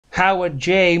Howard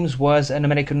James was an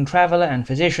American traveler and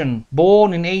physician.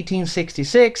 Born in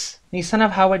 1866, the son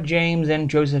of Howard James and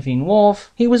Josephine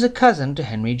Wharf, he was a cousin to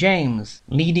Henry James.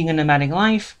 Leading a nomadic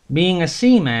life, being a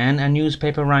seaman, a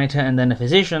newspaper writer, and then a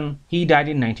physician, he died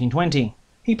in 1920.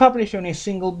 He published only a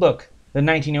single book, the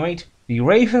 1908 The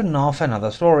Wraith of Knopf and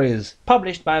Other Stories,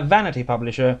 published by Vanity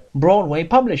publisher Broadway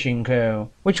Publishing Co.,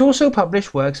 which also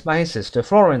published works by his sister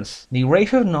Florence. The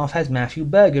Wraith of Knopf has Matthew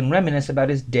Bergen reminisce about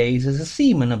his days as a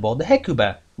seaman aboard the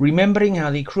Hecuba, remembering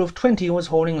how the crew of 20 was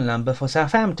hauling lumber for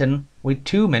Southampton with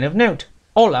 2 men of note,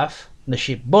 Olaf, the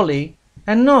ship bully,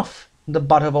 and Knopf, the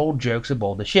butt of all jokes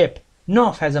aboard the ship.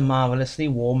 Knopf has a marvellously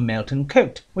warm Melton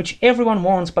coat, which everyone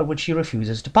wants but which he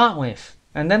refuses to part with,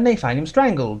 and then they find him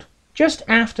strangled. Just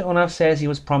after Olaf says he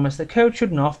was promised the coat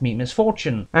should not meet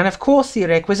misfortune, and of course the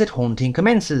requisite haunting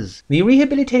commences. The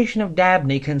rehabilitation of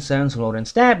Dabney concerns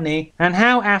Lawrence Dabney, and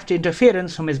how after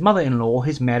interference from his mother-in-law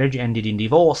his marriage ended in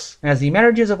divorce, as the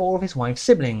marriages of all of his wife's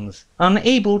siblings.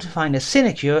 Unable to find a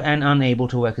sinecure and unable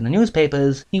to work in the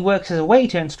newspapers, he works as a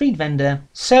waiter and street vendor,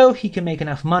 so he can make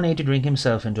enough money to drink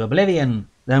himself into oblivion.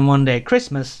 Then one day at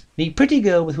Christmas, the pretty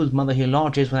girl with whose mother he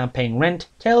lodges without paying rent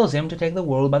tells him to take the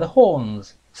world by the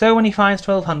horns. So when he finds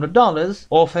 $1,200,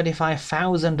 or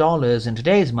 $35,000 in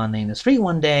today's money in the street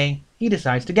one day, he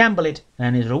decides to gamble it,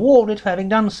 and is rewarded for having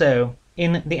done so.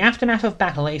 In The Aftermath of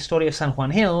Battle, a story of San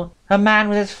Juan Hill, a man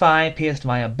with his thigh pierced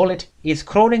by a bullet is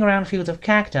crawling around fields of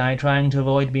cacti trying to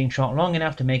avoid being shot long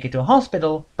enough to make it to a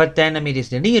hospital, but then amid his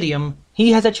delirium,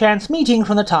 he has a chance meeting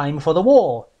from the time before the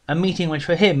war, a meeting which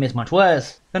for him is much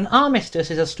worse. An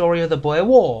Armistice is a story of the Boer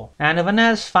War, and of a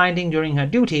nurse finding during her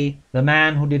duty the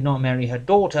man who did not marry her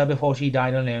daughter before she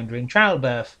died alone during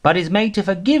childbirth, but is made to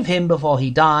forgive him before he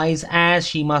dies, as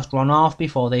she must run off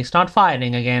before they start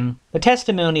firing again. The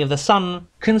Testimony of the Sun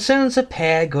concerns a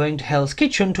pair going to Hell's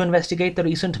Kitchen to investigate the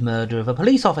recent murder of a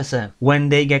police officer, when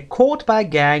they get caught by a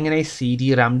gang in a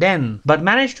seedy ramden, but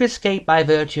manage to escape by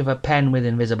virtue of a pen with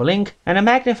invisible ink and a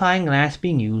magnifying glass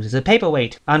being used as a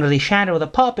paperweight. Under the shadow of the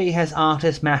poppy has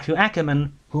artist Matthew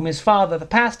Ackerman, whom his father, the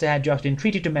pastor, had just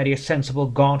entreated to marry a sensible,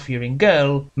 God-fearing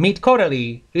girl, meet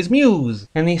Coralie, his muse,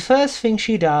 and the first thing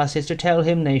she does is to tell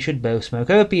him they should both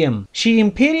smoke opium. She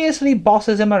imperiously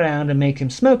bosses him around and makes him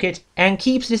smoke it, and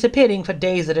keeps disappearing for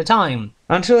days at a time,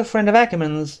 until a friend of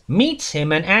Ackerman's meets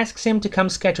him and asks him to come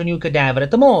sketch a new cadaver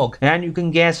at the morgue, and you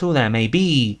can guess who that may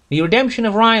be. The redemption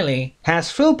of Riley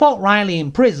has Philpott Riley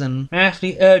in prison after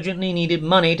he urgently needed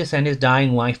money to send his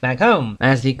dying wife back home,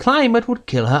 as the climate would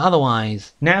kill her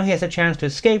otherwise. Now he has a chance to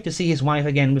escape to see his wife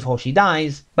again before she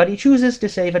dies, but he chooses to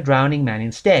save a drowning man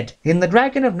instead. In The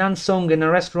Dragon of Nansung in a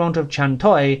restaurant of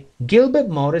Chantoi, Gilbert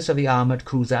Morris of the armored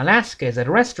cruiser Alaska is at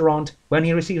a restaurant when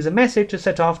he receives a message to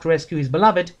set off to rescue his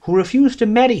beloved, who refused to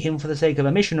marry him for the sake of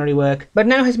a missionary work, but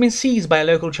now has been seized by a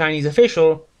local Chinese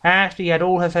official after he had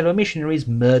all her fellow missionaries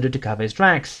murdered to cover his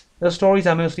tracks. The stories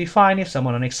are mostly fine if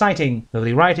somewhat unexciting, though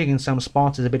the writing in some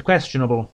spots is a bit questionable.